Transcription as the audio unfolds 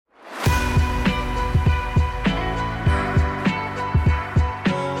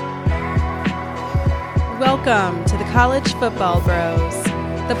Welcome to the College Football Bros,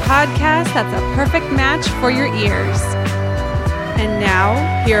 the podcast that's a perfect match for your ears. And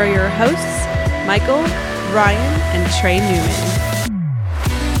now, here are your hosts, Michael, Ryan, and Trey Newman.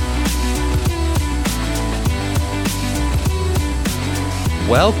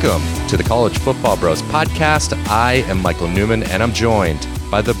 Welcome to the College Football Bros podcast. I am Michael Newman, and I'm joined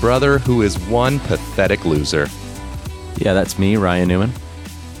by the brother who is one pathetic loser. Yeah, that's me, Ryan Newman.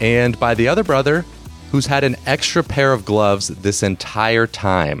 And by the other brother who's had an extra pair of gloves this entire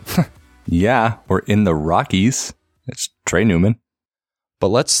time. Yeah, we're in the Rockies. It's Trey Newman. But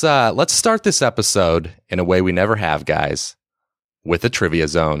let's start this episode in a way we never have, guys, with a trivia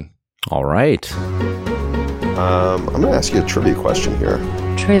zone. All right. I'm going to ask you a trivia question here.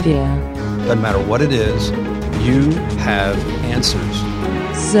 Trivia. Doesn't matter what it is, you have answers.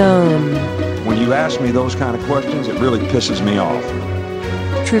 Zone. When you ask me those kind of questions, it really pisses me off.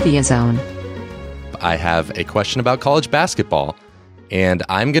 Trivia zone. I have a question about college basketball, and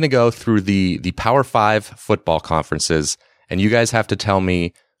I'm going to go through the Power 5 football conferences, and you guys have to tell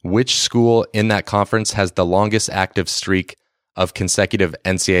me which school in that conference has the longest active streak of consecutive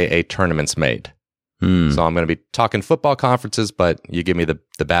NCAA tournaments made. So I'm going to be talking football conferences, but you give me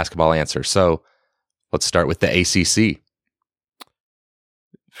the basketball answer. So let's start with the ACC.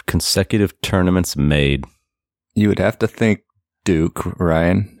 Consecutive tournaments made. You would have to think Duke,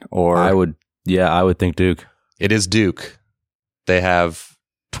 Ryan, or I would think Duke. It is Duke. They have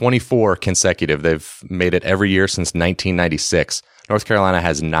 24 consecutive. They've made it every year since 1996. North Carolina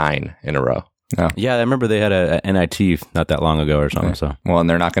has 9 in a row. Oh. Yeah, I remember they had a NIT not that long ago or something. Yeah. So Well, and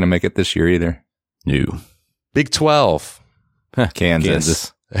they're not going to make it this year either. No. Big 12.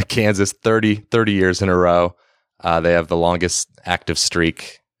 Kansas. Kansas, 30 years in a row. They have the longest active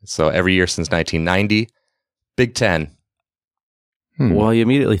streak. So every year since 1990. Big 10. Well, you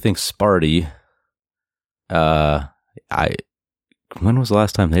immediately think Sparty. When was the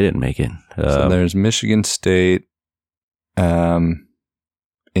last time they didn't make it? So there's Michigan State.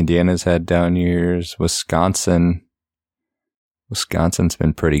 Indiana's had down years. Wisconsin. Wisconsin's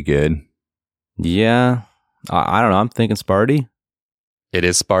been pretty good. Yeah. I don't know. I'm thinking Sparty. It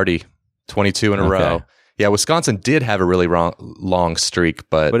is Sparty. 22 in a row. Yeah, Wisconsin did have a really long streak,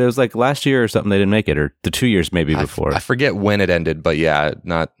 but it was like last year or something they didn't make it, or the 2 years maybe before. I forget when it ended, but yeah,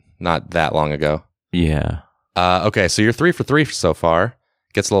 not that long ago. Yeah. Okay, so you're 3 for 3 so far.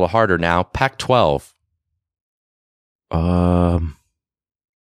 Gets a little harder now. Pac-12.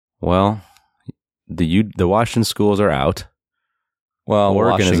 Well, the Washington schools are out. Well,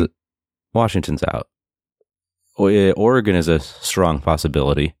 Washington's out. Oregon is a strong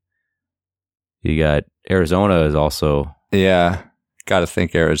possibility. You got Arizona is also. Yeah, got to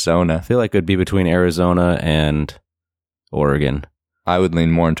think Arizona. I feel like it would be between Arizona and Oregon. I would lean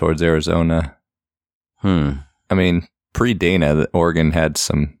more towards Arizona. I mean, pre-Dana, Oregon had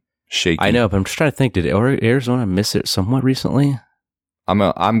some shaky. I know, but I'm just trying to think. Did Arizona miss it somewhat recently?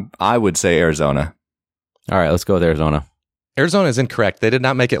 I would say Arizona. All right, let's go with Arizona. Arizona is incorrect. They did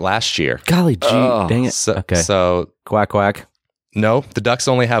not make it last year. Golly gee, dang it. Okay. So quack, quack. No, the Ducks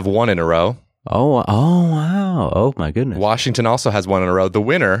only have 1 in a row. Oh, wow. Oh, my goodness. Washington also has 1 in a row. The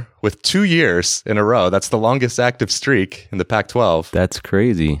winner with 2 years in a row, that's the longest active streak in the Pac-12. That's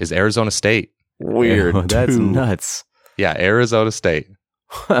crazy. Is Arizona State. Weird. Yeah, that's nuts. Yeah, Arizona State.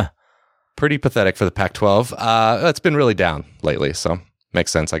 Pretty pathetic for the Pac-12. It's been really down lately, so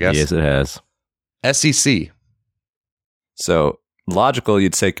makes sense, I guess. Yes, it has. SEC. So logical,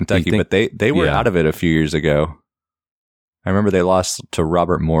 you'd say Kentucky, but they were out of it a few years ago. I remember they lost to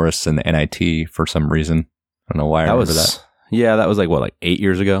Robert Morris in the NIT for some reason. I don't know why I remember that. Yeah, that was like 8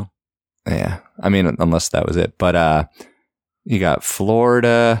 years ago? Yeah. I mean, unless that was it. But you got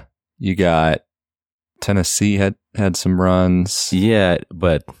Florida, you got Tennessee had some runs. Yeah,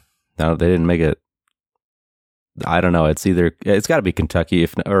 but no, they didn't make it. I don't know. It's got to be Kentucky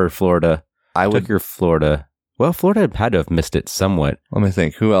or Florida. Kentucky or Florida. Well, Florida had to have missed it somewhat. Let me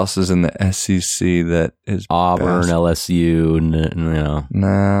think. Who else is in the SEC that is Auburn, best? LSU?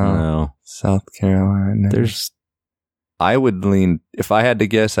 No. South Carolina. I would lean. If I had to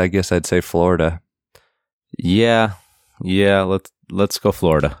guess, I guess I'd say Florida. Yeah. Let's go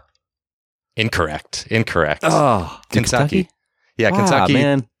Florida. Incorrect. Oh, Kentucky. Yeah, wow, Kentucky.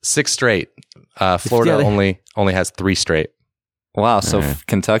 Man. 6 straight. Florida only has 3 straight. Wow. So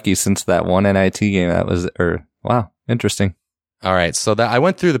Kentucky, since that one NIT game, wow, interesting. All right. So I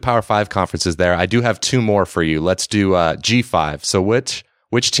went through the Power 5 conferences there. I do have 2 more for you. Let's do G5. So which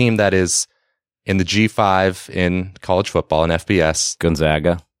team that is in the G5 in college football and FBS?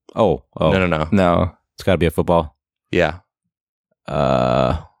 Gonzaga. Oh. No. It's got to be a football. Yeah.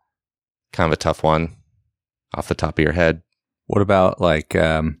 Kind of a tough one. off the top of your head. What about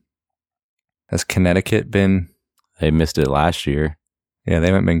has Connecticut been? They missed it last year. Yeah, they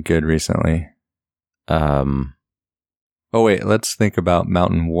haven't been good recently. Oh wait, let's think about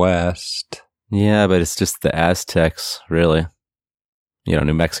Mountain West. Yeah, but it's just the Aztecs, really.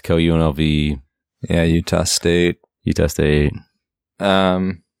 New Mexico, UNLV. Yeah, Utah State. The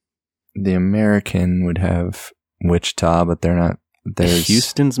American would have Wichita, but they're not. There's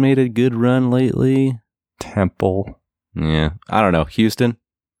Houston's made a good run lately. Temple. Yeah, I don't know. Houston?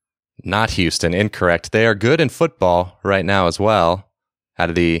 Not Houston. Incorrect. They are good in football right now as well. Out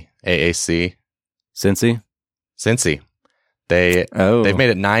of the AAC. Cincy. They've made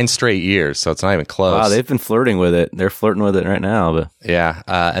it 9 straight years, so it's not even close. Wow, they've been flirting with it. They're flirting with it right now. But yeah,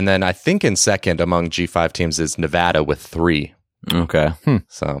 and then I think in second among G5 teams is Nevada with 3. Okay.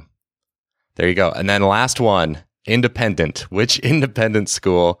 So there you go. And then last one, Independent. Which independent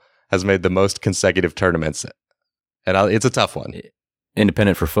school has made the most consecutive tournaments? And it's a tough one.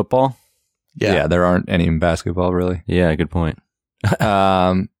 Independent for football? Yeah, there aren't any in basketball, really. Yeah, good point.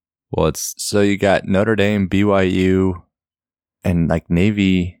 Well, so you got Notre Dame, BYU, and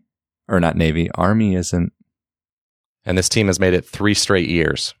Navy, or not Navy, Army isn't. And this team has made it 3 straight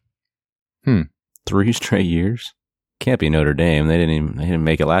years. 3 straight years? Can't be Notre Dame. They didn't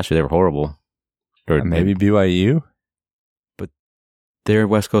make it last year. They were horrible. Or maybe BYU? But they're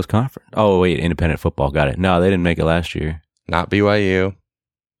West Coast Conference. Oh, wait, independent football. Got it. No, they didn't make it last year. Not BYU.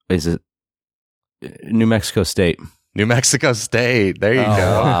 Is it New Mexico State? New Mexico State. There you go.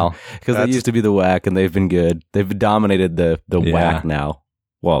 Wow. Because they used to be the WAC, and they've been good. They've dominated the WAC now.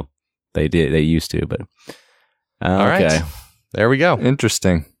 Well, they did. They used to, but all right. There we go.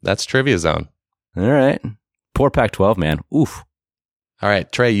 Interesting. That's Trivia Zone. All right. Poor Pac-12, man. Oof. All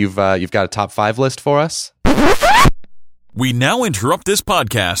right, Trey, you've got a top 5 list for us? We now interrupt this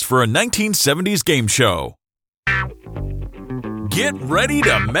podcast for a 1970s game show. Get ready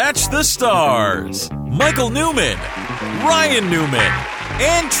to match the stars. Michael Newman, Ryan Newman,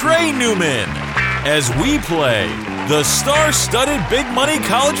 and Trey Newman as we play the star-studded Big Money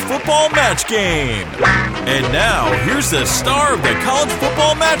College Football Match Game. And now, here's the star of the College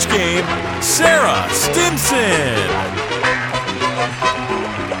Football Match Game, Sarah Stimson.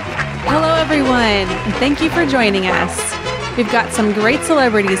 Hello, everyone, and thank you for joining us. We've got some great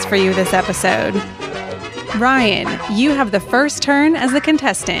celebrities for you this episode. Ryan, you have the first turn as the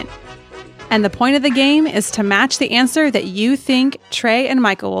contestant. And the point of the game is to match the answer that you think Trey and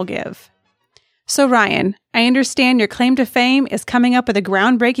Michael will give. So, Ryan, I understand your claim to fame is coming up with a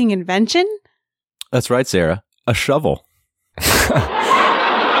groundbreaking invention? That's right, Sarah. A shovel.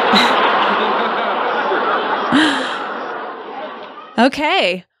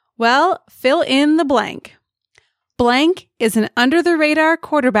 Okay. Well, fill in the blank. Blank is an under-the-radar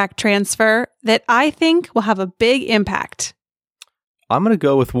quarterback transfer that I think will have a big impact. I'm going to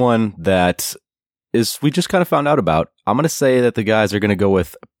go with one that we just kind of found out about. I'm going to say that the guys are going to go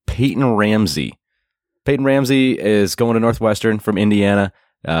with Peyton Ramsey. Peyton Ramsey is going to Northwestern from Indiana.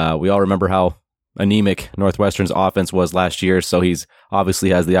 We all remember how anemic Northwestern's offense was last year, so he's obviously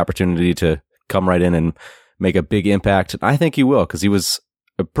has the opportunity to come right in and make a big impact. I think he will, because he was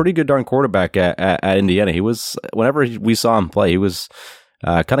a pretty good darn quarterback at Indiana. He was, whenever we saw him play, he was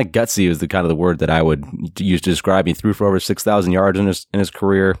kind of gutsy is the kind of the word that I would use to describe. He threw for over 6,000 yards in his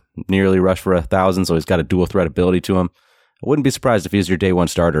career, nearly rushed for 1,000, so he's got a dual threat ability to him. I wouldn't be surprised if he's your day one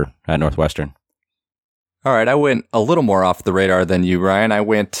starter at Northwestern. All right, I went a little more off the radar than you, Ryan. I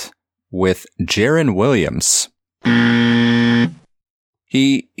went with Jarren Williams.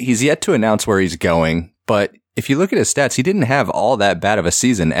 He's yet to announce where he's going, but if you look at his stats, he didn't have all that bad of a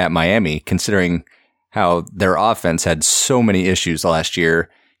season at Miami, considering how their offense had so many issues last year.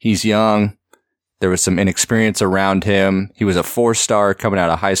 He's young. There was some inexperience around him. He was a 4-star coming out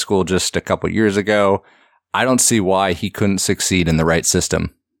of high school just a couple years ago. I don't see why he couldn't succeed in the right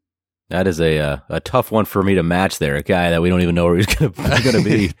system. That is a tough one for me to match there. A guy that we don't even know where he's going to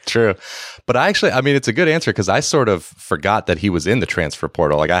be. True. But it's a good answer because I sort of forgot that he was in the transfer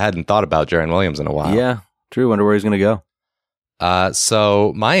portal. Like, I hadn't thought about Jarren Williams in a while. Yeah, true. Wonder where he's going to go.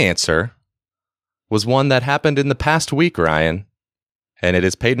 So my answer was one that happened in the past week, Ryan, and it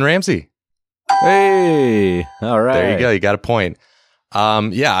is Peyton Ramsey. Hey, all right. There you go. You got a point.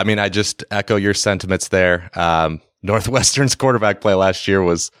 I just echo your sentiments there. Northwestern's quarterback play last year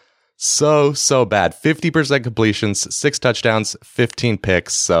was so bad. 50% completions, 6 touchdowns, 15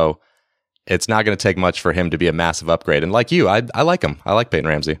 picks. So it's not going to take much for him to be a massive upgrade. And like you, I like him. I like Peyton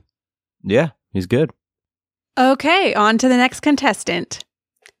Ramsey. Yeah, he's good. Okay, on to the next contestant.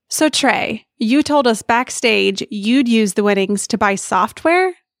 So Trey, you told us backstage you'd use the winnings to buy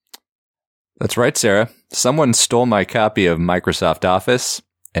software? That's right, Sarah. Someone stole my copy of Microsoft Office,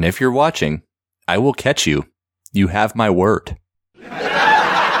 and if you're watching, I will catch you. You have my word.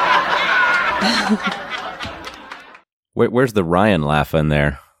 Where's the Ryan laugh in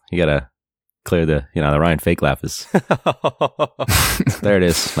there? You gotta clear the Ryan fake laugh is. There it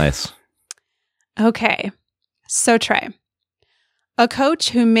is. Nice. Okay. So Trey, a coach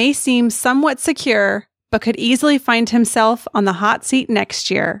who may seem somewhat secure, but could easily find himself on the hot seat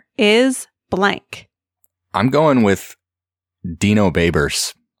next year is blank. I'm going with Dino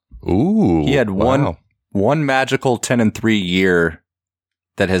Babers. Ooh. He had one magical 10-3 year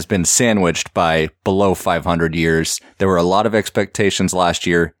that has been sandwiched by below 500 years. There were a lot of expectations last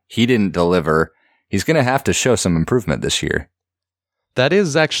year. He didn't deliver. He's going to have to show some improvement this year. That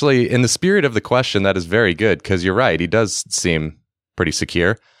is actually, in the spirit of the question, that is very good, because you're right. He does seem pretty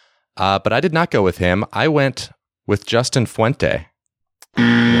secure. But I did not go with him. I went with Justin Fuente.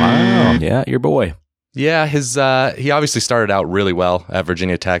 Wow. Yeah, your boy. Yeah, he obviously started out really well at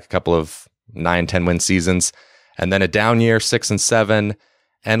Virginia Tech, a couple of 9-10 win seasons, and then a down year, 6-7.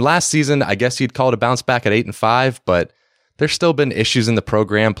 And last season, I guess you'd call it a bounce back at 8-5, but there's still been issues in the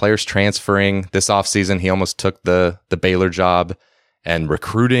program, players transferring. This offseason, he almost took the Baylor job, and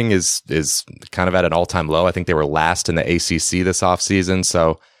recruiting is kind of at an all-time low. I think they were last in the ACC this offseason.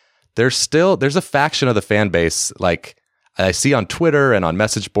 So there's a faction of the fan base, like I see on Twitter and on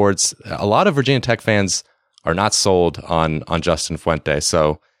message boards, a lot of Virginia Tech fans are not sold on Justin Fuente.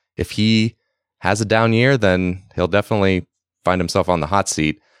 So if he has a down year, then he'll definitely find himself on the hot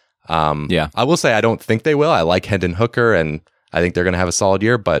seat. Yeah. I will say I don't think they will. I like Hendon Hooker, and I think they're going to have a solid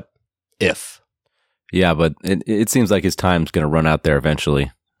year, but if. Yeah, but it seems like his time's going to run out there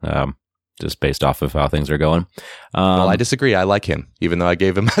eventually, just based off of how things are going. Well, I disagree. I like him, even though I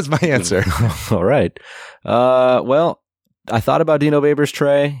gave him as my answer. All right. Well, I thought about Dino Babers,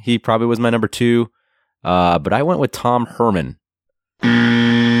 Trey. He probably was my number 2, but I went with Tom Herman.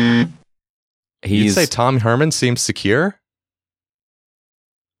 You'd say Tom Herman seems secure?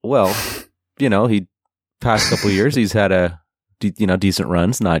 Well, he past couple of years, he's had decent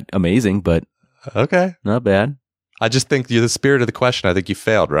runs, not amazing, but okay, not bad. I just think you're the spirit of the question. I think you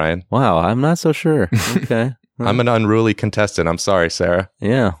failed, Ryan. Wow, I'm not so sure. Okay. I'm an unruly contestant. I'm sorry, Sarah.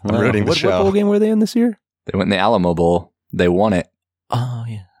 Yeah. I'm rooting the show. What bowl game were they in this year? They went in the Alamo Bowl. They won it. Oh,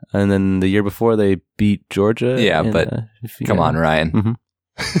 yeah. And then the year before, they beat Georgia. Yeah, but come on, Ryan.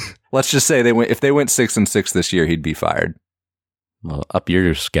 Mm-hmm. Let's just say if they went 6-6 this year, he'd be fired. Well, up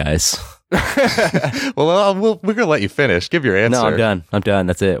yours, guys. Well, we're going to let you finish. Give your answer. No, I'm done.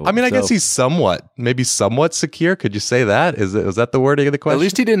 That's it. I mean, I guess he's somewhat secure. Could you say that? Is that the wording of the question? At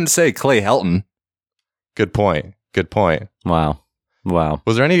least he didn't say Clay Helton. Good point. Wow.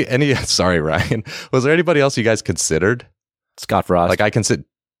 Was there any? Sorry, Ryan. Was there anybody else you guys considered? Scott Frost. Like I consider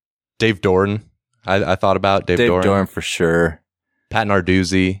Dave Doran. I thought about Dave Doran for sure. Pat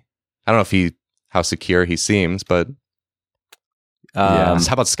Narduzzi. I don't know how secure he seems, but how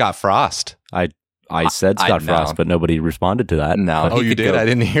about Scott Frost? I said Scott Frost, but nobody responded to that. No. Oh, you did? I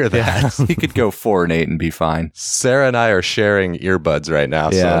didn't hear that. He could go 4-8 and be fine. Sarah and I are sharing earbuds right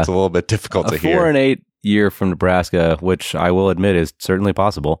now, so it's a little bit difficult to hear. 4-8 year from Nebraska, which I will admit is certainly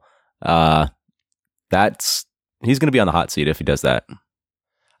possible. He's going to be on the hot seat if he does that.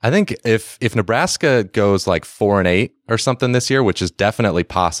 I think if Nebraska goes like 4-8 or something this year, which is definitely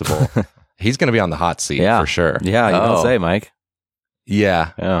possible, he's going to be on the hot seat for sure. Yeah, you don't say, Mike.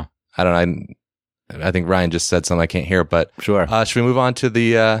 Yeah. I don't know. I think Ryan just said something I can't hear, but sure. Should we move on to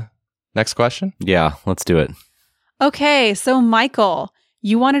the next question? Yeah, let's do it. Okay, so Michael,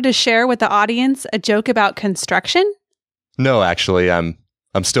 you wanted to share with the audience a joke about construction? No, actually, I'm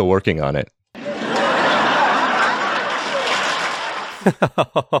still working on it.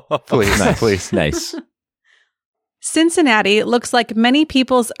 Please. Nice. Cincinnati looks like many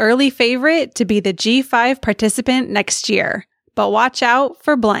people's early favorite to be the G5 participant next year, but watch out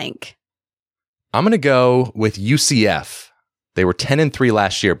for blank. I'm going to go with UCF. They were 10-3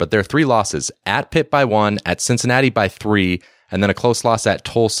 last year, but their 3 losses: at Pitt by 1, at Cincinnati by 3, and then a close loss at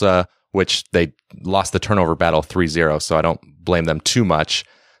Tulsa, which they lost the turnover battle 3-0, so I don't blame them too much.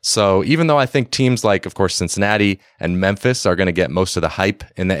 So even though I think teams like, of course, Cincinnati and Memphis are going to get most of the hype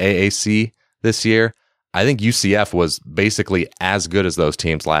in the AAC this year, I think UCF was basically as good as those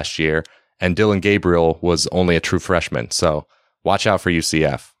teams last year, and Dylan Gabriel was only a true freshman. So watch out for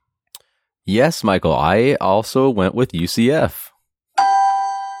UCF. Yes, Michael. I also went with UCF.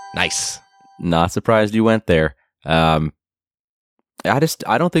 Nice. Not surprised you went there. I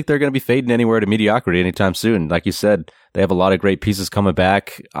don't think they're going to be fading anywhere to mediocrity anytime soon. Like you said, they have a lot of great pieces coming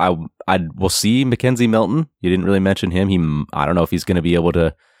back. We'll see Mackenzie Milton. You didn't really mention him. I don't know if he's going to be able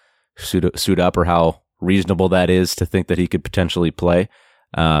to suit up or how reasonable that is to think that he could potentially play.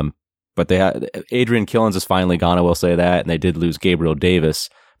 But they had Adrian Killens is finally gone, I will say that, and they did lose Gabriel Davis,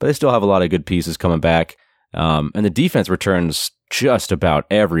 but they still have a lot of good pieces coming back. And the defense returns just about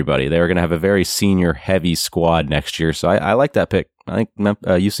everybody. They're going to have a very senior heavy squad next year. So I like that pick. I think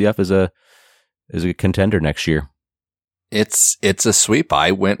UCF is a contender next year. It's a sweep.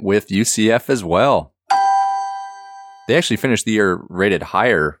 I went with UCF as well. They actually finished the year rated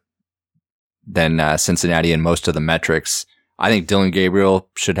higher than Cincinnati in most of the metrics. I think Dillon Gabriel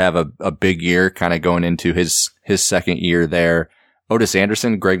should have a big year kind of going into his second year there. Otis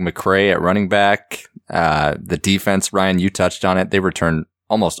Anderson, Greg McCrae at running back. The defense, Ryan, you touched on it. They return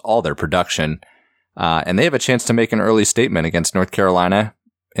almost all their production. And they have a chance to make an early statement against North Carolina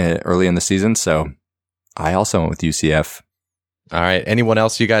early in the season. So I also went with UCF. All right. Anyone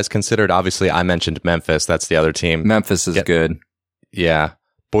else you guys considered? Obviously, I mentioned Memphis. That's the other team. Memphis is good. Yeah.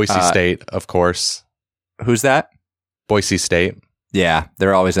 Boise State, of course. Who's that? Boise State. Yeah,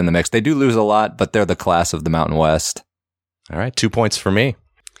 they're always in the mix. They do lose a lot, but they're the class of the Mountain West. All right, 2 points for me.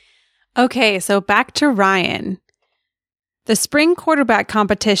 Okay, so back to Ryan. The spring quarterback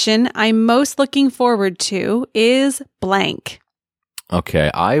competition I'm most looking forward to is blank. Okay,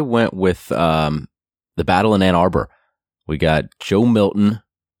 I went with the battle in Ann Arbor. We got Joe Milton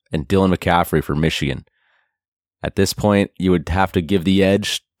and Dylan McCaffrey for Michigan. At this point, you would have to give the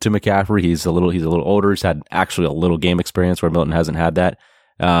edge to McCaffrey. He's a little older. He's had actually a little game experience where Milton hasn't had that.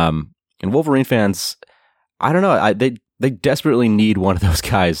 And Wolverine fans, I don't know. They desperately need one of those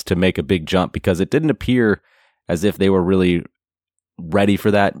guys to make a big jump because it didn't appear as if they were really ready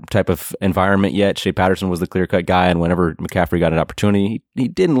for that type of environment yet. Shea Patterson was the clear-cut guy, and whenever McCaffrey got an opportunity, he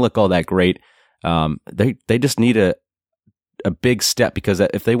didn't look all that great. They just need a big step because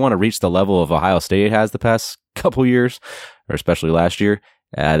if they want to reach the level of Ohio State has the past couple years, or especially last year,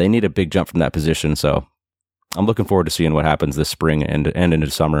 they need a big jump from that position. So I'm looking forward to seeing what happens this spring and into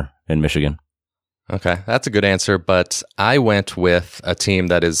summer in Michigan. Okay, that's a good answer, but I went with a team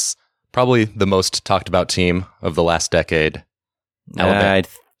that is probably the most talked about team of the last decade,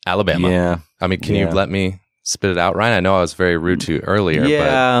 Alabama. Yeah. I mean, can you let me spit it out, Ryan? I know I was very rude to you earlier.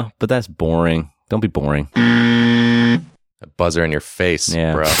 Yeah, but that's boring. Don't be boring. A buzzer in your face,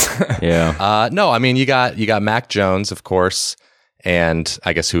 bro. Yeah. No, I mean, you got Mac Jones, of course, and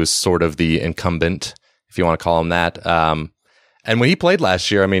I guess who is sort of the incumbent, if you want to call him that. And when he played last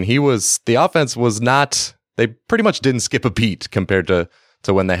year, I mean, the offense was not, they pretty much didn't skip a beat compared to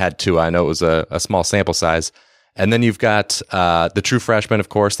when they had Tua. I know it was a small sample size. And then you've got the true freshman, of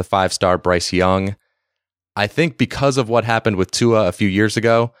course, the 5-star Bryce Young. I think because of what happened with Tua a few years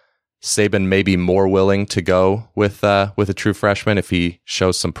ago, Saban may be more willing to go with a true freshman if he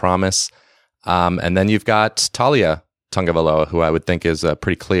shows some promise. And then you've got Talia Tagovailoa, who I would think is a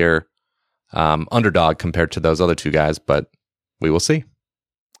pretty clear underdog compared to those other two guys, but we will see.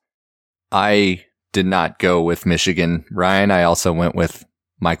 I did not go with Michigan, Ryan. I also went with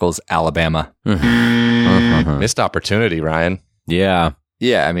Michael's Alabama. Missed opportunity, Ryan. Yeah.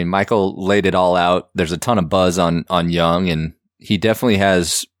 Yeah, I mean, Michael laid it all out. There's a ton of buzz on Young, and he definitely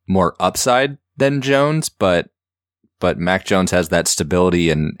has more upside than Jones, but Mac Jones has that stability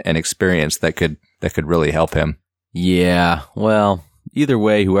and experience that could really help him. Yeah. Well, either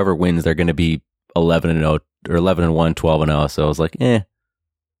way, whoever wins, they're going to be 11-0 or 11-1, 12-0. So I was like,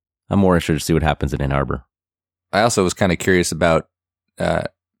 I'm more interested to see what happens in Ann Arbor. I also was kind of curious about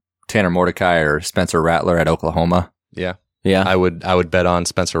Tanner Mordecai or Spencer Rattler at Oklahoma. Yeah. Yeah. I would bet on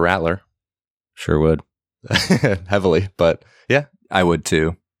Spencer Rattler. Sure would. Heavily, but yeah. I would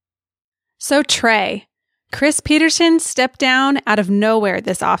too. So Trey, Chris Peterson stepped down out of nowhere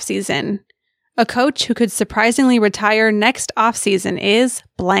this offseason. A coach who could surprisingly retire next offseason is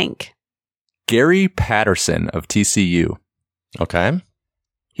blank. Gary Patterson of TCU. Okay.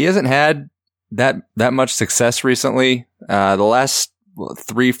 He hasn't had that much success recently. The last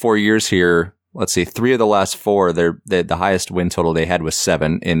 3-4 years here, let's see, 3 of the last 4, the highest win total they had was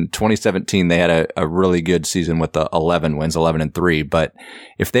 7. In 2017, they had a really good season with the 11 wins, 11-3. But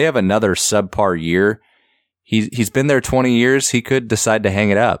if they have another subpar year, he's been there 20 years. He could decide to hang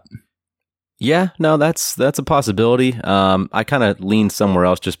it up. Yeah, no, that's a possibility. I kind of leaned somewhere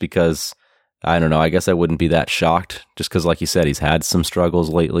else just because, I don't know, I guess I wouldn't be that shocked just because, like you said, he's had some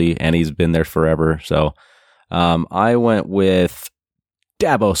struggles lately and he's been there forever. So I went with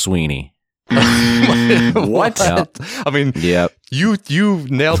Dabo Swinney. What? Yeah. I mean, yep. You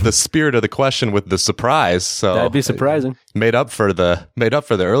nailed the spirit of the question with the surprise. So that'd be surprising. Made up for the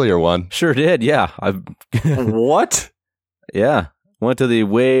earlier one. Sure did. Yeah. What? Yeah. Went to the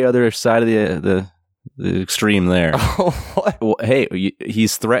way other side of the the extreme there. Well, hey,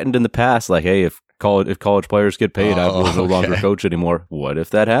 he's threatened in the past, like, hey, if college players get paid, I will no longer coach anymore. What if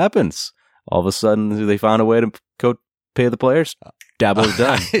that happens? All of a sudden, they found a way to pay the players. Dabo's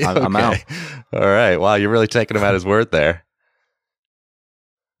done. I'm out. All right. Wow, you're really taking him at his word there.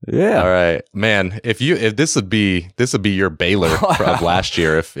 Yeah. All right, man. If this would be your Baylor of last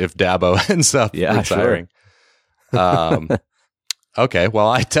year if Dabo ends up retiring. Sure. Okay. Well,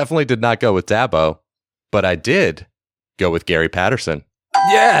 I definitely did not go with Dabo, but I did go with Gary Patterson.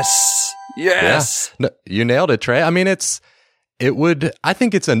 Yes. Yeah. No, you nailed it, Trey. I mean, it would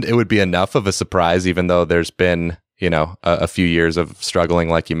be enough of a surprise, even though there's been, a few years of struggling,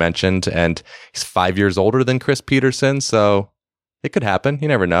 like you mentioned, and he's 5 years older than Chris Peterson, so it could happen. You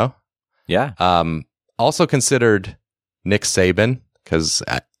never know. Yeah. Also considered Nick Saban, because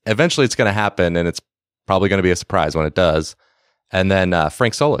eventually it's going to happen, and it's probably going to be a surprise when it does. And then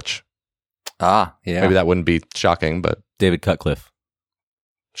Frank Solich. Ah, yeah. Maybe that wouldn't be shocking, but David Cutcliffe.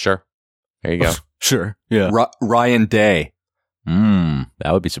 Sure. There you go. Sure. Yeah. Ryan Day.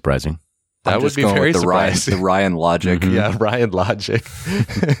 That would be surprising. That would be very surprising. The Ryan logic. Mm-hmm. Yeah, Ryan logic.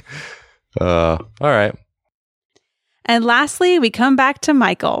 All right. And lastly, we come back to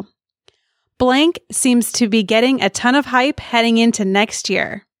Michael. Blank seems to be getting a ton of hype heading into next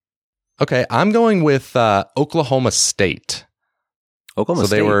year. Okay, I'm going with Oklahoma State. Oklahoma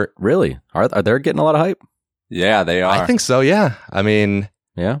State? They were really? Are they getting a lot of hype? Yeah, they are. I think so, yeah. I mean,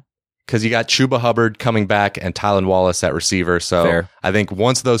 yeah. Because you got Chuba Hubbard coming back and Tylan Wallace at receiver. So fair. I think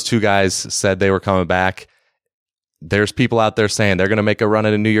once those two guys said they were coming back, there's people out there saying they're going to make a run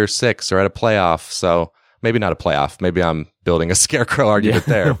at a New Year's Six or at a playoff. So maybe not a playoff. Maybe I'm building a scarecrow argument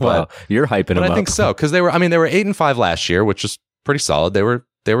there. Well, you're hyping them up. I think so, because they were 8-5 last year, which is pretty solid. They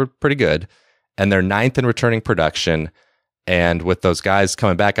were pretty good, and they're 9th in returning production. And with those guys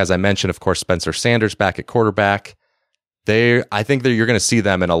coming back, as I mentioned, of course, Spencer Sanders back at quarterback. I think that you're going to see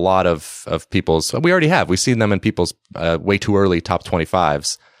them in a lot of people's. We already have. We've seen them in people's way too early top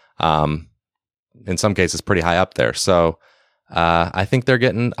 25s. In some cases, pretty high up there. So I think they're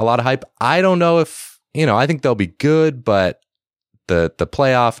getting a lot of hype. I don't know if I think they'll be good, but the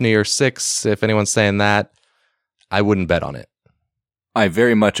playoff New Year's Six, if anyone's saying that, I wouldn't bet on it. I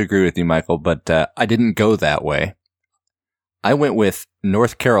very much agree with you, Michael, but I didn't go that way. I went with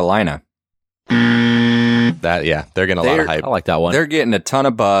North Carolina. They're getting a lot of hype. I like that one. They're getting a ton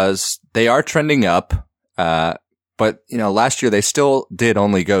of buzz. They are trending up. But last year they still did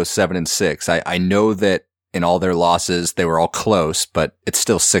only go 7-6. I know that in all their losses, they were all close, but it's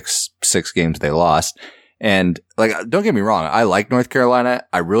still six games they lost. And don't get me wrong. I like North Carolina.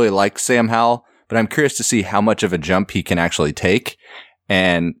 I really like Sam Howell, but I'm curious to see how much of a jump he can actually take.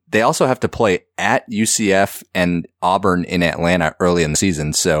 And they also have to play at UCF and Auburn in Atlanta early in the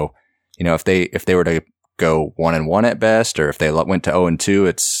season. So, if they were to go 1-1 at best, or if they went to 0-2,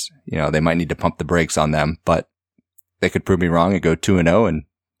 it's, they might need to pump the brakes on them, but they could prove me wrong and go 2-0 and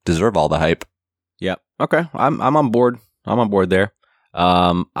deserve all the hype. Yep. Okay. I'm on board. I'm on board there.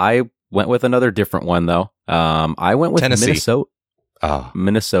 I went with another different one though. I went with Tennessee. Minnesota. Oh,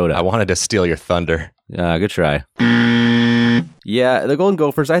 Minnesota. I wanted to steal your thunder. Good try. Yeah, the Golden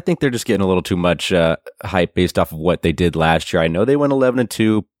Gophers, I think they're just getting a little too much hype based off of what they did last year. I know they went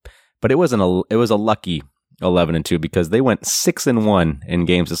 11-2, but it was a lucky 11-2 because they went 6-1 in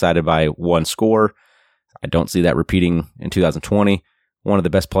games decided by one score. I don't see that repeating in 2020. One of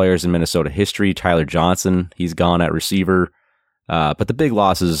the best players in Minnesota history, Tyler Johnson, he's gone at receiver. But the big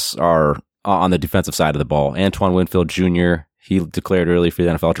losses are on the defensive side of the ball. Antoine Winfield Jr., he declared early for the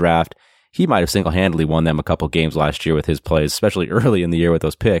NFL draft. He might have single-handedly won them a couple games last year with his plays, especially early in the year with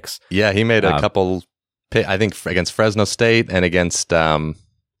those picks. Yeah, he made a couple, I think, against Fresno State and against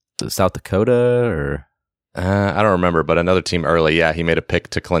South Dakota, or I don't remember, but another team early. Yeah, he made a pick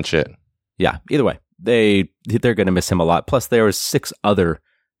to clinch it. Yeah, either way, they're going to miss him a lot. Plus, there were 6 other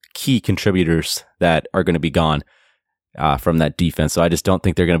key contributors that are going to be gone from that defense. So I just don't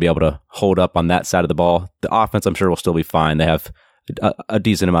think they're going to be able to hold up on that side of the ball. The offense, I'm sure, will still be fine. They have a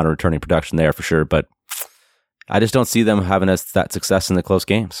decent amount of returning production there for sure, but I just don't see them having that success in the close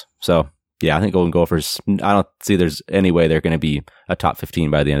games. So yeah, I think Golden Gophers, I don't see there's any way they're going to be a top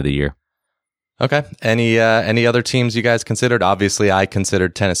 15 by the end of the year. Okay. Any other teams you guys considered? Obviously, I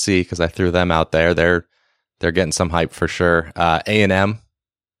considered Tennessee because I threw them out there. They're getting some hype for sure. A&M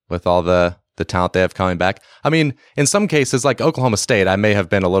with all the talent they have coming back. I mean, in some cases, like Oklahoma State, I may have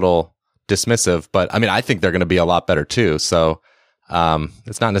been a little dismissive, but I mean, I think they're going to be a lot better too. So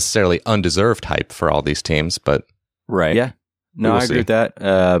it's not necessarily undeserved hype for all these teams, but right. Yeah. No, I agree with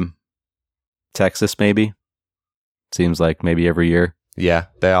that. Texas, maybe. Seems like maybe every year. Yeah,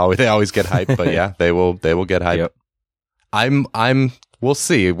 they always get hyped, but yeah, they will get hyped. Yep. We'll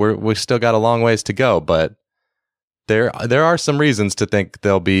see. We still got a long ways to go, but there are some reasons to think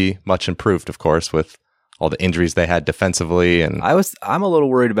they'll be much improved, of course, with all the injuries they had defensively. And I'm a little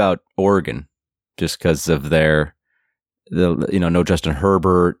worried about Oregon just because of no Justin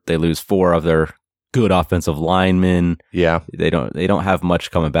Herbert. They lose 4 of their good offensive linemen. Yeah, they don't have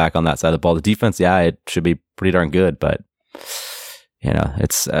much coming back on that side of the ball. The defense, it should be pretty darn good, but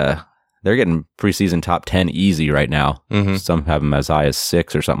it's they're getting preseason top 10 easy right now. Mm-hmm. Some have them as high as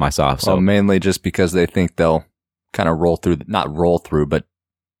 6 or something I saw. So mainly just because they think they'll kind of not roll through, but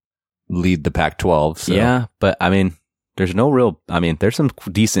lead the Pac-12. So. Yeah, but I mean, there's some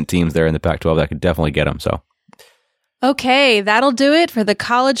decent teams there in the Pac-12 that could definitely get them. So. Okay, that'll do it for the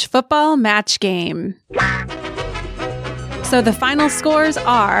college football match game. So the final scores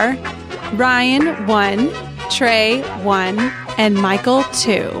are Ryan 1, Trey 1, and Michael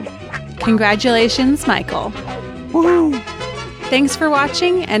 2. Congratulations, Michael. Woohoo! Thanks for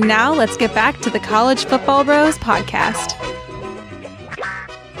watching, and now let's get back to the College Football Bros podcast.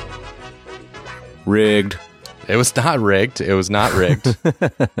 Rigged. It was not rigged.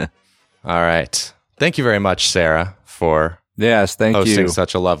 All right. Thank you very much, Sarah, for hosting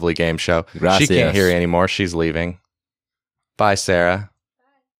such a lovely game show. Gracias. She can't hear you anymore. She's leaving. Bye, Sarah.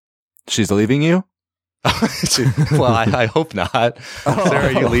 She's leaving you? Well, I hope not. Oh.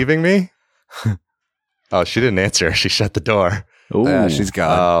 Sarah, are you leaving me? Oh, she didn't answer. She shut the door. Oh, she's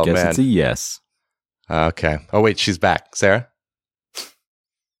gone. Guess man. It's a yes. Okay. Oh, wait, she's back. Sarah?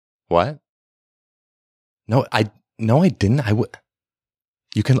 What? No, I didn't. I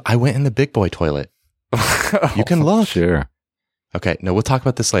went in the big boy toilet. You can look. Sure. Okay. No, we'll talk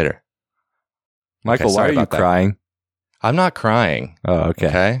about this later. Michael, why are you crying? I'm not crying. Oh,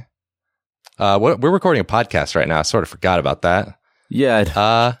 okay. We're recording a podcast right now. I sort of forgot about that.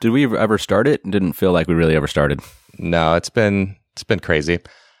 Yeah. Did we ever start it? Didn't feel like we really ever started. No, it's been crazy.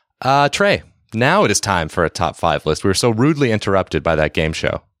 Trey, now it is time for a top 5 list. We were so rudely interrupted by that game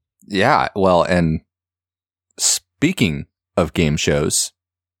show. Yeah. Well, and speaking of game shows,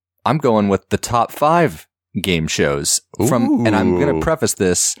 I'm going with the top 5 game shows and I'm going to preface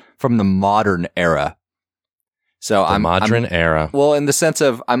this from the modern era. So modern era. Well, in the sense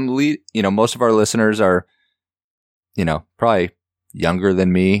of most of our listeners are, probably younger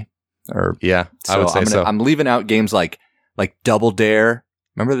than me, or yeah, so I would say so. I'm leaving out games like Double Dare.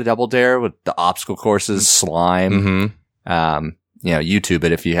 Remember the Double Dare with the obstacle courses, slime? Mm-hmm. YouTube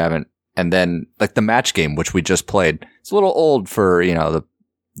it if you haven't. And then like the match game, which we just played. It's a little old for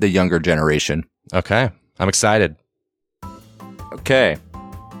the younger generation. Okay, I'm excited. Okay,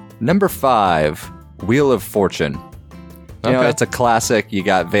 number 5. Wheel of Fortune. It's a classic. You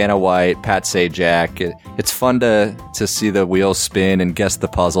got Vanna White, Pat Sajak. It's fun to see the wheels spin and guess the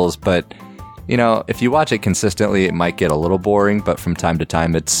puzzles, but if you watch it consistently, it might get a little boring, but from time to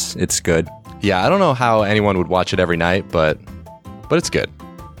time it's good. Yeah, I don't know how anyone would watch it every night, but it's good.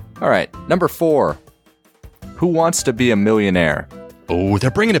 All right, number 4. Who Wants to Be a Millionaire? Oh,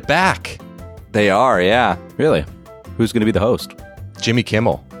 they're bringing it back. They are, yeah. Really? Who's going to be the host? Jimmy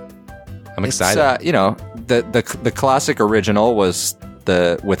Kimmel. I'm excited. The classic original was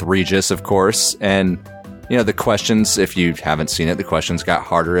with Regis, of course, and the questions, if you haven't seen it, the questions got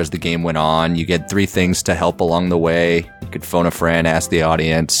harder as the game went on. You get 3 things to help along the way. You could phone a friend, ask the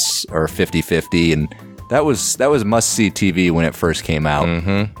audience, or 50-50, and that was must-see TV when it first came out.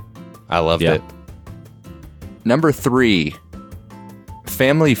 Mm-hmm. I loved it. Number 3,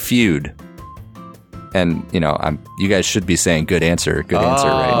 Family Feud. And, you guys should be saying good answer. Good answer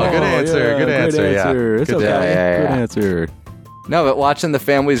right now. Good answer. Good answer. Yeah. It's okay. Good answer. No, but watching the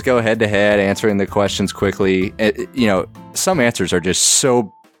families go head to head, answering the questions quickly, some answers are just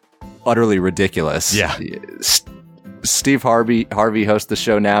so utterly ridiculous. Yeah. Steve Harvey hosts the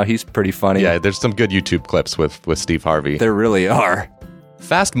show now. He's pretty funny. Yeah, there's some good YouTube clips with Steve Harvey. There really are.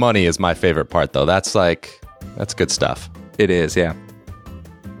 Fast Money is my favorite part, though. That's good stuff. It is, yeah.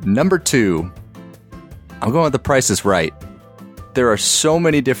 Number 2. I'm going with The Price is Right. There are so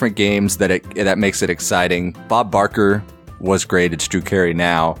many different games that makes it exciting. Bob Barker was great. It's Drew Carey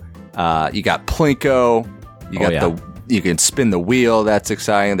now. You got Plinko. You got you can spin the wheel. That's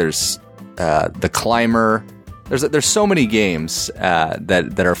exciting. There's The Climber. There's so many games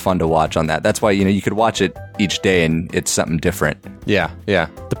that are fun to watch on that. That's why you could watch it each day and it's something different. Yeah.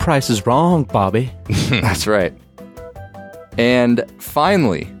 The price is wrong, Bobby. That's right. And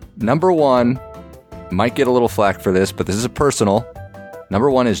finally, number 1. Might get a little flack for this, but this is a personal. Number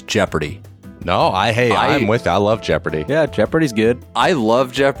 1 is Jeopardy. No, I'm with you. I love Jeopardy. Yeah, Jeopardy's good. I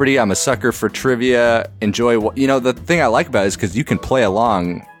love Jeopardy. I'm a sucker for trivia. Enjoy, the thing I like about it is because you can play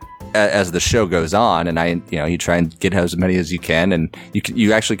along as the show goes on, and you try and get as many as you can, and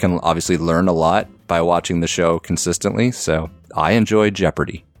you actually can obviously learn a lot by watching the show consistently. So I enjoy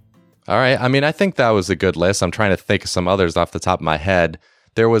Jeopardy. All right. I mean, I think that was a good list. I'm trying to think of some others off the top of my head.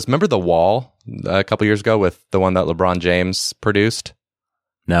 Remember The Wall a couple years ago with the one that LeBron James produced?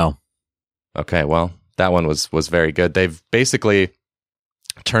 No. Okay, well, that one was very good. They've basically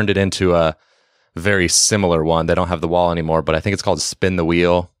turned it into a very similar one. They don't have The Wall anymore, but I think it's called Spin the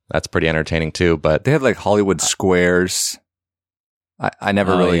Wheel. That's pretty entertaining too. But they have like Hollywood Squares. I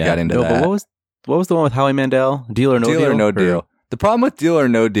never really got into that. But what was the one with Howie Mandel? Deal or No Deal? Deal or No Deal. The problem with Deal or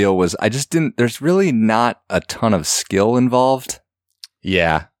No Deal was there's really not a ton of skill involved.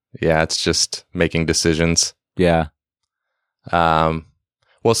 Yeah, it's just making decisions. Yeah.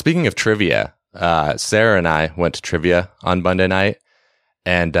 Well, speaking of trivia, Sarah and I went to trivia on Monday night,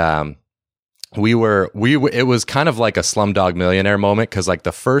 and it was kind of like a Slumdog Millionaire moment, because like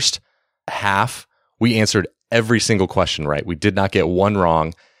the first half we answered every single question right. We did not get one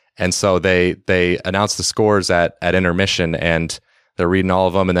wrong, and so they announced the scores at intermission, and they're reading all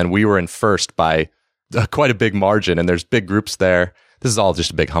of them, and then we were in first by quite a big margin, and there's big groups there. This is all just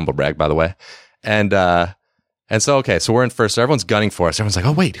a big humble brag, by the way, And so, okay, so we're in first. So everyone's gunning for us. Everyone's like,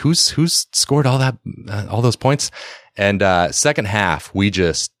 "Oh wait, who's scored all those points?" And second half, we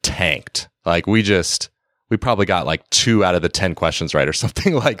just tanked. Like we probably got like 2 out of the 10 questions right or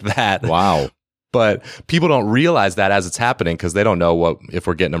something like that. Wow! But people don't realize that as it's happening, because they don't know if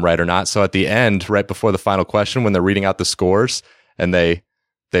we're getting them right or not. So at the end, right before the final question, when they're reading out the scores, and they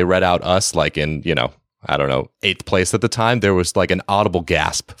read out us like in I don't know, 8th place at the time, there was like an audible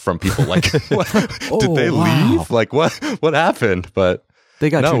gasp from people like, did they leave? Like what happened? But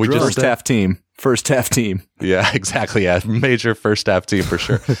they got first half team. Yeah, exactly. Yeah. Major first half team for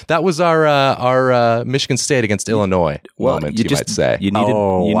sure. That was our Michigan State against Illinois moment, you might say. You needed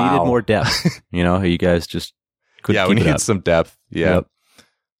more depth. You guys just couldn't keep we it needed up. some depth. Yeah.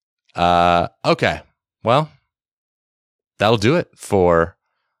 Yep. Okay. Well, that'll do it for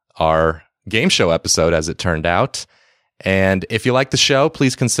our game show episode, as it turned out. And if you like the show,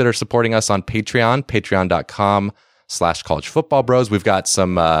 please consider supporting us on Patreon, patreon.com/collegefootballbros. We've got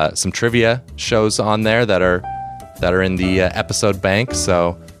some trivia shows on there that are in the episode bank.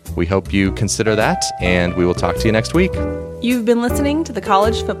 So we hope you consider that, and we will talk to you next week. You've been listening to the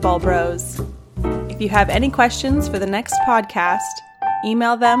College Football Bros. If you have any questions for the next podcast,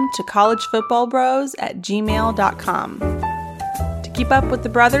 email them to collegefootballbros@gmail.com. Keep up with the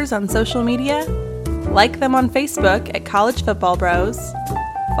brothers on social media, like them on Facebook at College Football Bros,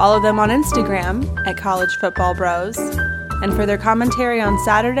 follow them on Instagram at College Football Bros, and for their commentary on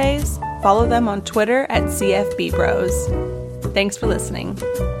Saturdays, follow them on Twitter at CFB Bros. Thanks for listening.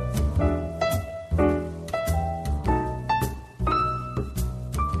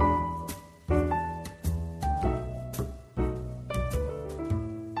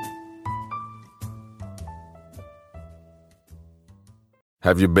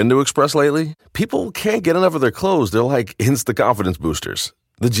 Have you been to Express lately? People can't get enough of their clothes. They're like instant confidence boosters.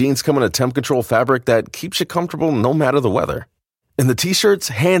 The jeans come in a temp control fabric that keeps you comfortable no matter the weather. And the t-shirts,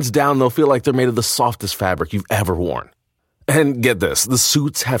 hands down, they'll feel like they're made of the softest fabric you've ever worn. And get this, the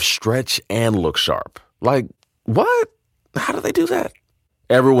suits have stretch and look sharp. Like, what? How do they do that?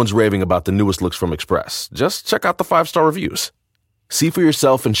 Everyone's raving about the newest looks from Express. Just check out the 5-star reviews. See for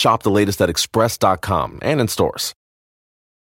yourself and shop the latest at express.com and in stores.